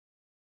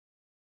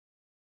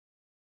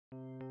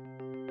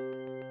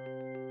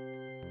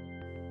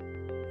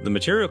The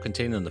material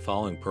contained in the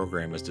following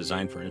program is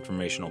designed for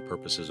informational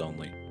purposes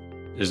only.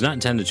 It is not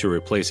intended to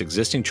replace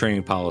existing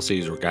training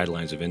policies or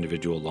guidelines of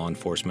individual law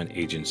enforcement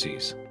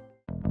agencies.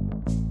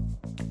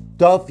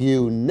 Stuff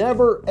You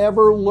Never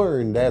Ever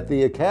Learned at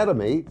the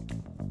Academy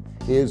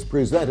is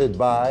presented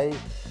by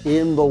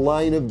In the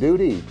Line of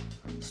Duty,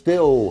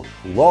 still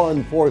law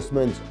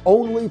enforcement's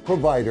only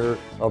provider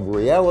of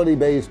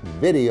reality-based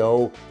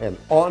video and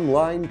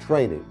online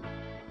training.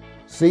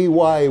 See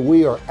why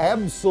we are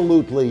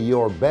absolutely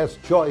your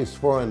best choice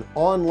for an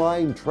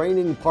online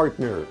training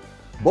partner,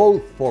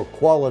 both for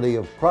quality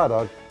of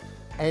product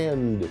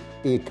and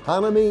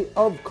economy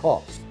of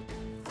cost.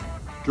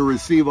 To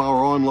receive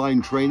our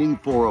online training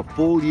for a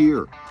full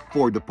year,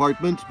 for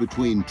departments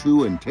between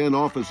 2 and 10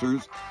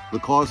 officers, the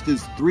cost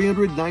is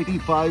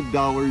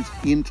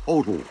 $395 in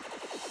total.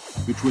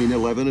 Between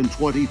 11 and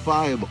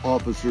 25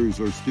 officers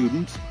or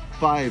students,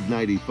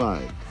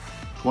 $595.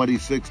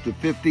 26 to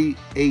 50,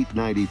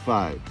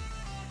 $895.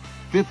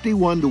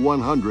 51 to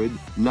 100,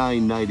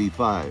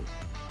 $995.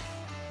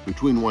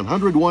 Between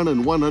 101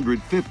 and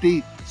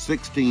 150,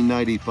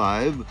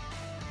 $1695.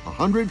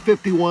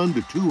 151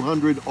 to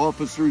 200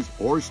 officers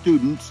or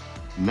students,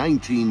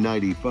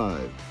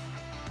 $1995.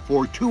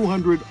 For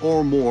 200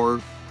 or more,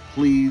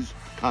 please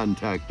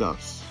contact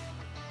us.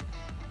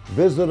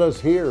 Visit us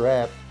here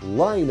at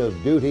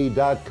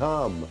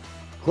lineofduty.com.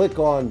 Click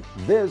on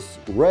this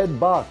red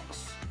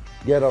box.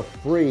 Get a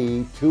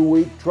free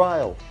 2-week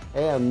trial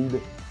and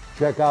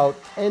check out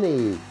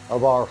any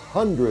of our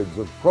hundreds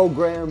of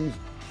programs,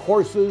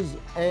 courses,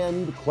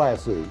 and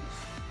classes.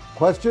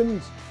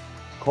 Questions?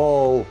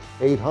 Call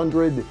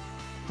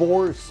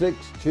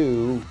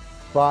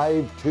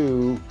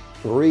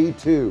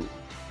 800-462-5232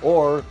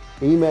 or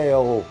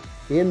email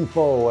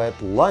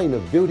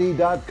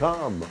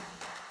info@lineofduty.com.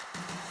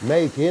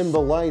 Make In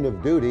the Line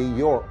of Duty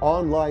your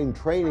online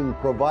training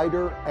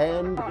provider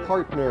and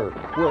partner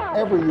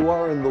wherever you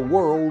are in the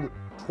world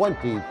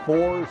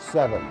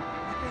 24/7.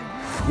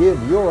 Give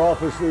your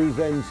officers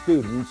and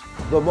students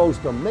the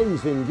most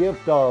amazing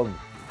gift of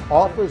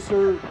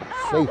officer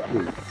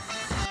safety.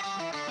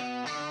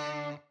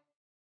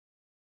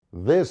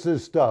 This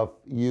is Stuff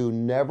You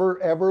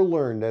Never Ever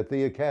Learned at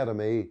the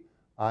Academy.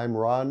 I'm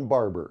Ron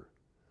Barber.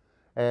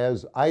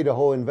 As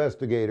Idaho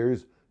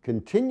investigators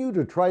continue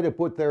to try to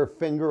put their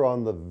finger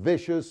on the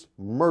vicious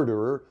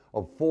murderer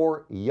of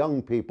 4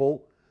 young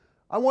people,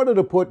 I wanted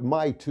to put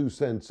my 2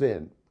 cents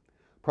in.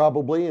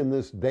 Probably in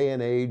this day and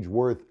age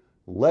worth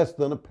less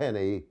than a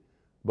penny,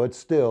 but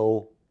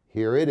still,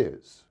 here it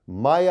is.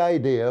 My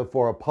idea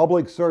for a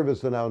public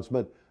service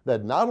announcement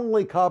that not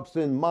only cops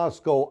in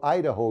Moscow,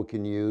 Idaho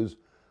can use,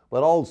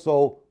 but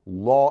also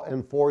law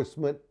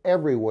enforcement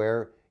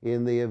everywhere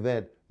in the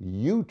event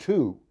you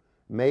too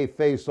may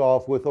face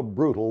off with a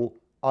brutal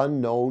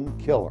unknown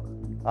killer.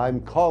 I'm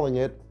calling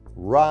it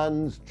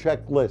Ron's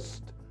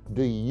Checklist.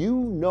 Do you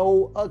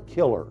know a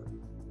killer?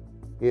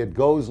 It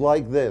goes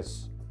like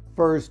this.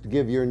 First,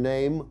 give your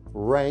name,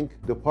 rank,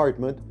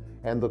 department,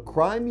 and the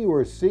crime you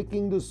are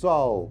seeking to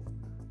solve.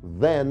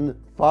 Then,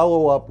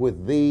 follow up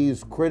with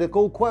these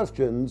critical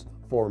questions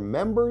for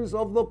members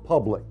of the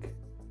public.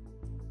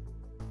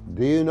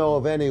 Do you know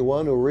of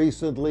anyone who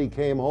recently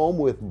came home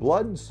with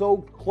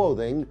blood-soaked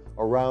clothing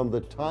around the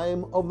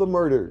time of the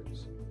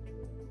murders?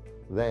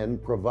 Then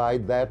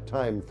provide that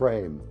time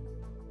frame.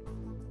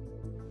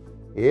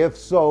 If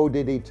so,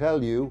 did he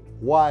tell you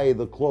why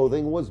the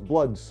clothing was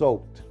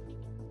blood-soaked?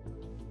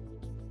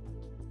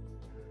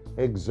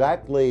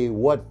 Exactly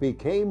what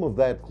became of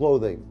that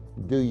clothing?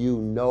 Do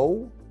you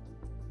know?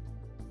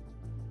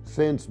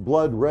 Since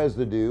blood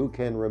residue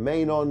can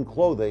remain on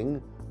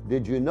clothing,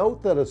 did you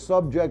note that a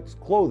subject's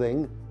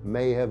clothing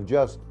may have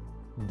just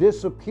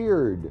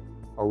disappeared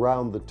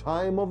around the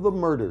time of the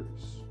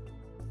murders?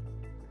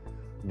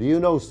 Do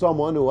you know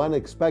someone who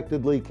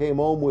unexpectedly came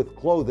home with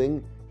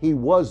clothing he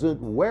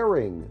wasn't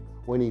wearing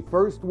when he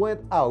first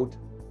went out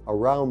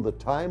around the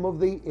time of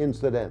the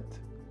incident?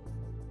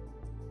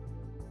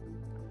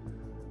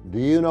 Do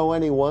you know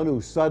anyone who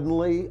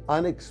suddenly,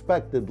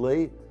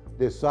 unexpectedly,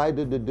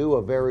 decided to do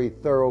a very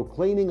thorough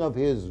cleaning of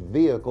his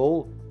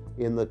vehicle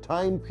in the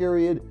time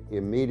period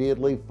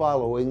immediately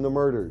following the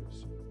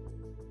murders?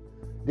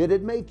 Did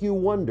it make you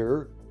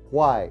wonder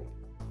why?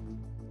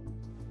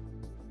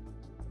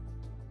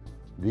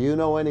 Do you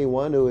know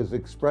anyone who has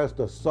expressed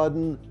a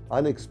sudden,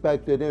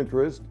 unexpected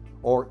interest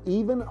or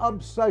even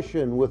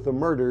obsession with the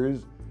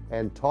murders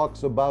and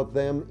talks about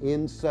them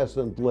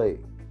incessantly?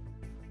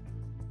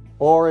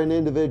 Or an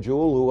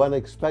individual who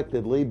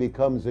unexpectedly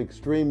becomes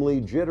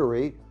extremely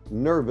jittery,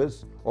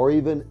 nervous, or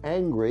even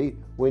angry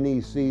when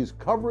he sees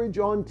coverage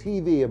on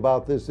TV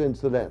about this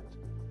incident?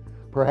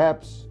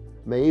 Perhaps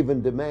may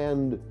even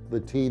demand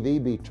the TV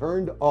be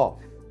turned off.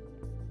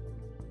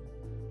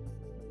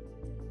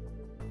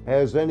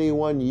 Has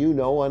anyone you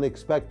know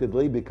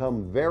unexpectedly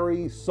become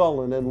very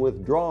sullen and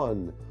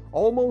withdrawn,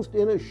 almost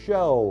in a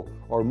shell,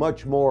 or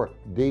much more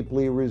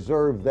deeply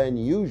reserved than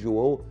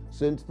usual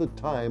since the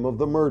time of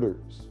the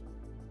murders?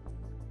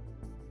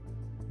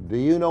 Do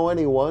you know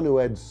anyone who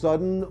had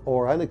sudden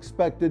or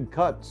unexpected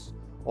cuts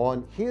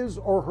on his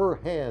or her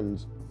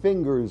hands,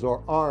 fingers,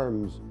 or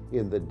arms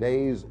in the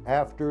days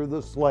after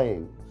the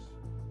slayings?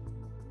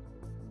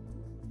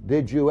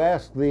 Did you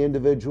ask the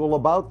individual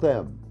about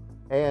them?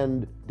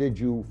 And did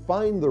you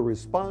find the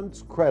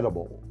response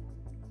credible?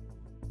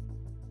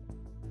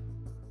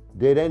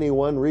 Did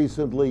anyone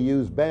recently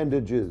use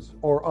bandages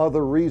or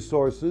other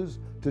resources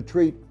to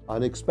treat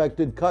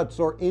unexpected cuts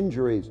or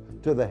injuries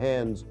to the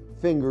hands,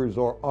 fingers,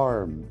 or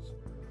arms?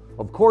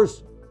 Of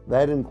course,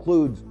 that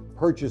includes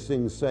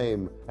purchasing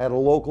same at a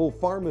local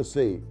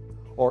pharmacy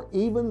or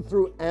even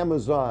through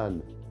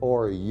Amazon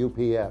or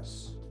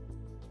UPS.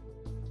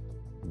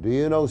 Do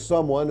you know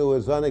someone who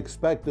is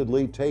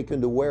unexpectedly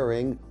taken to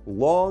wearing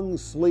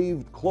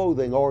long-sleeved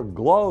clothing or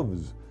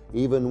gloves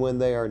even when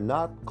they are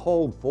not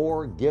called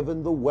for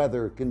given the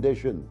weather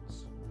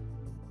conditions?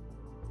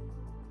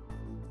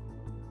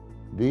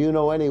 Do you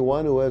know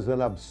anyone who has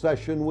an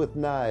obsession with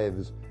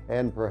knives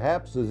and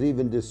perhaps has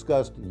even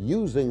discussed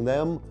using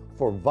them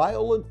for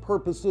violent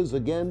purposes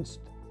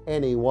against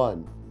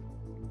anyone?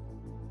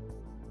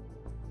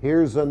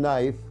 Here's a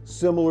knife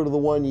similar to the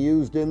one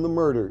used in the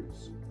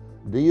murders.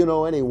 Do you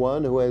know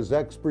anyone who has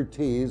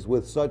expertise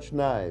with such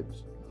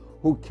knives,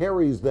 who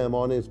carries them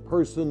on his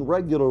person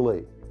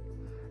regularly,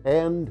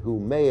 and who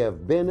may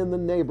have been in the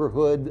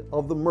neighborhood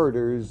of the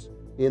murders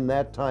in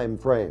that time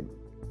frame?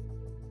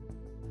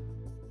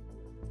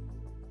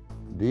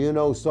 Do you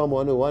know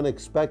someone who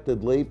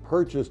unexpectedly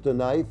purchased a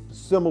knife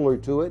similar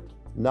to it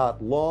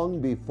not long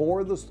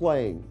before the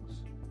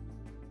slayings?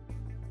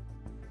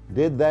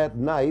 Did that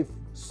knife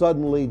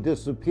suddenly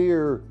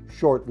disappear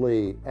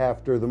shortly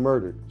after the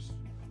murders?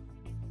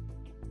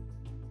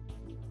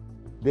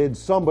 Did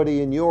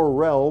somebody in your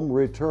realm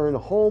return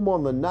home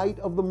on the night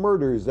of the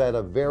murders at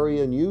a very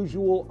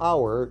unusual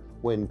hour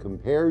when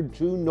compared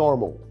to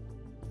normal?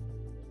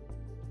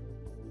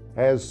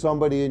 Has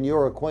somebody in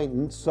your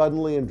acquaintance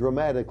suddenly and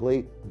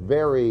dramatically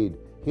varied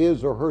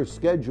his or her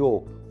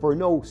schedule for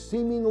no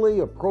seemingly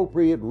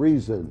appropriate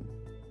reason?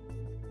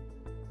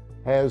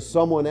 Has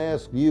someone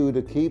asked you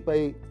to keep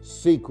a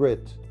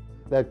secret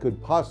that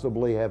could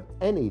possibly have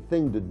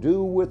anything to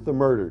do with the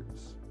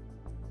murders?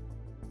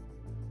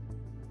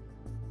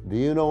 Do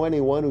you know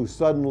anyone who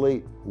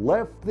suddenly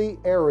left the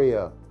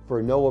area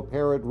for no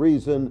apparent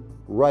reason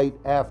right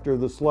after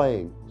the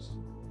slayings?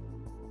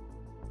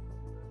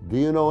 Do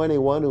you know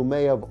anyone who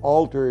may have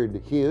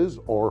altered his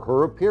or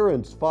her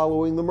appearance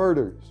following the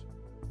murders,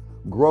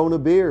 grown a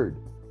beard,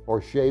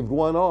 or shaved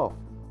one off,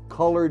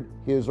 colored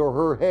his or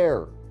her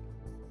hair?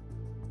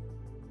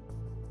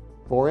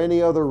 For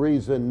any other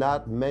reason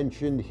not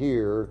mentioned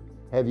here,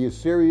 have you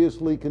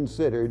seriously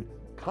considered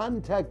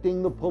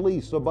contacting the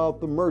police about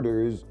the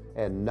murders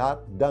and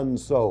not done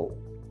so?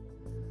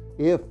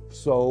 If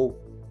so,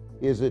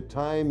 is it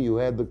time you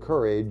had the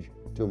courage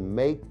to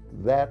make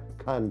that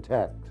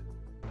contact?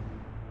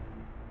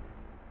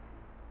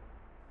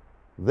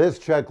 This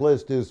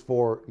checklist is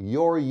for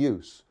your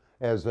use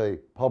as a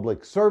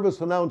public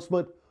service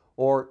announcement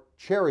or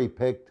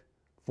cherry-picked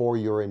for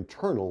your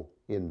internal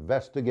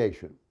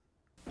investigation.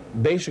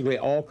 Basically,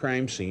 all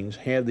crime scenes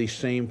have these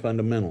same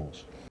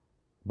fundamentals.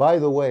 By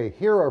the way,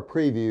 here are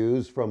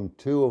previews from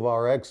two of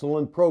our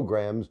excellent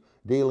programs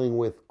dealing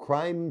with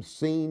crime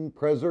scene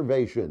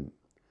preservation.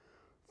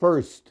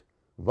 First,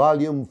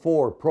 Volume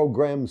 4,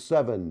 Program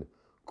 7,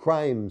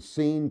 Crime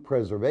Scene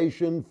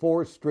Preservation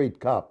for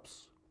Street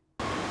Cops.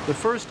 The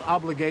first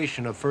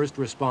obligation of first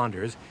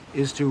responders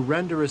is to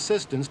render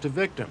assistance to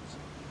victims,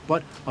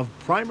 but of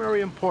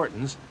primary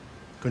importance,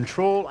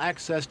 control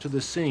access to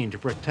the scene to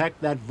protect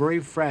that very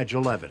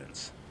fragile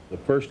evidence. The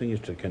first thing is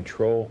to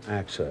control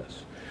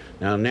access.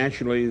 Now,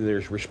 naturally,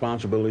 there's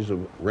responsibilities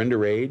of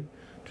render aid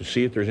to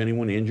see if there's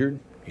anyone injured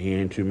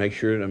and to make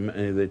sure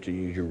that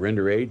you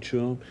render aid to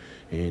them,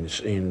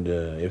 and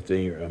if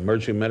the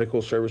emergency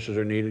medical services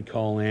are needed,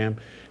 call them,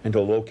 and to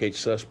locate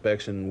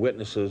suspects and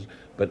witnesses.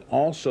 But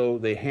also,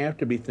 they have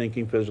to be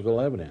thinking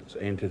physical evidence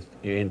and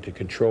to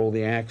control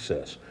the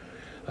access.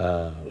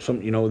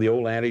 The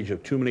old adage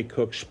of too many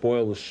cooks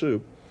spoil the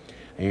soup.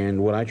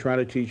 And what I try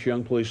to teach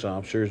young police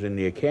officers in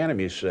the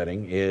academy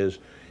setting is,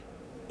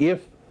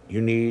 if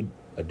you need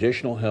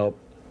additional help,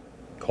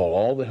 call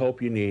all the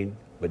help you need,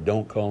 but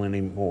don't call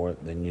any more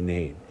than you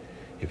need.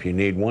 If you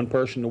need one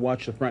person to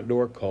watch the front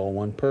door, call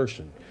one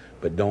person,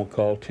 but don't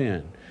call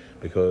 10,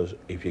 because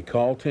if you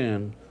call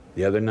 10,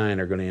 the other 9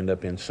 are going to end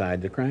up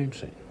inside the crime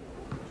scene.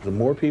 The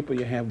more people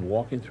you have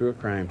walking through a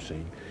crime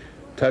scene,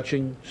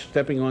 touching,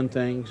 stepping on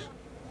things,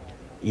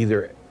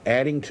 either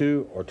adding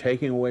to or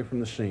taking away from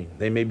the scene.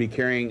 They may be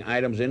carrying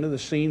items into the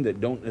scene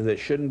that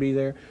shouldn't be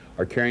there,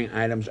 or carrying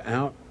items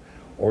out,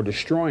 or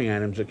destroying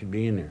items that could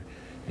be in there.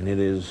 And it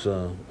is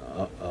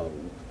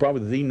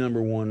probably the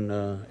number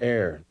one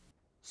error.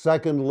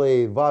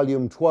 Secondly,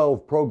 Volume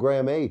 12,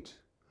 Program 8,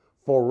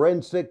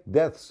 Forensic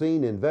Death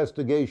Scene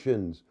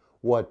Investigations,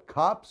 What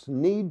Cops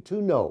Need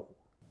to Know.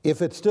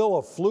 If it's still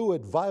a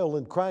fluid,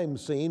 violent crime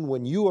scene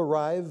when you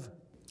arrive,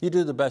 you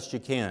do the best you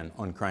can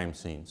on crime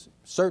scenes.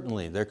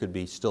 Certainly, there could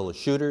be still a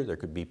shooter, there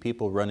could be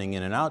people running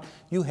in and out.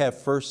 You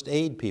have first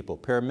aid people,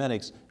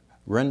 paramedics,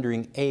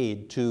 rendering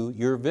aid to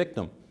your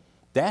victim.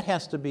 That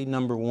has to be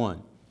number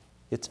one.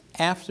 It's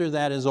after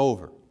that is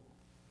over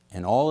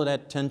and all of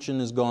that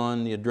tension is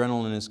gone, the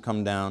adrenaline has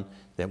come down,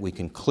 that we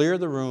can clear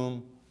the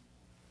room,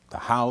 the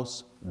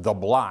house, the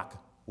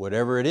block,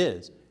 whatever it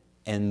is,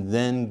 and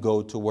then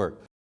go to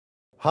work.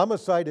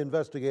 Homicide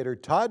investigator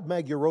Todd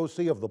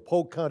Magurosi of the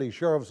Polk County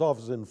Sheriff's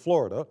Office in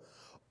Florida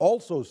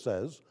also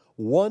says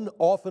one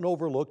often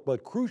overlooked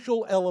but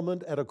crucial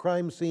element at a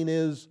crime scene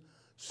is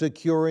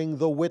securing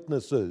the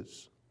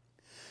witnesses.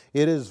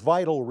 It is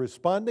vital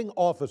responding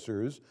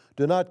officers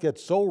do not get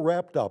so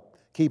wrapped up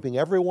keeping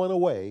everyone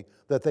away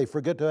that they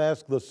forget to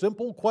ask the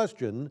simple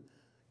question,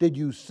 did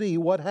you see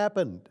what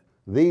happened?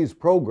 These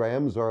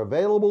programs are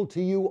available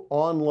to you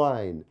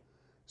online.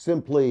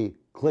 Simply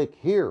click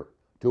here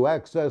to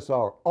access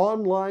our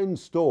online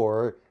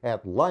store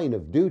at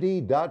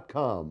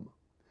lineofduty.com.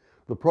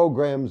 The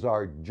programs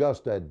are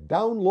just a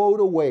download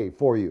away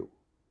for you.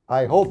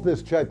 I hope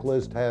this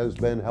checklist has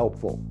been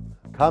helpful.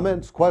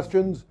 Comments,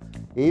 questions?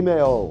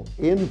 Email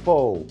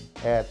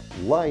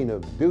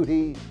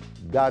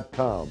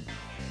info@lineofduty.com.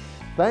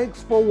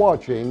 Thanks for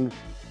watching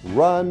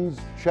Ron's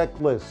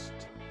Checklist.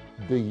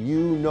 Do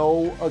you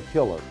know a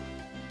killer?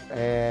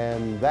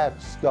 And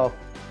that's stuff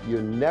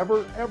you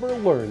never ever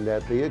learned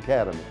at the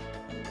Academy.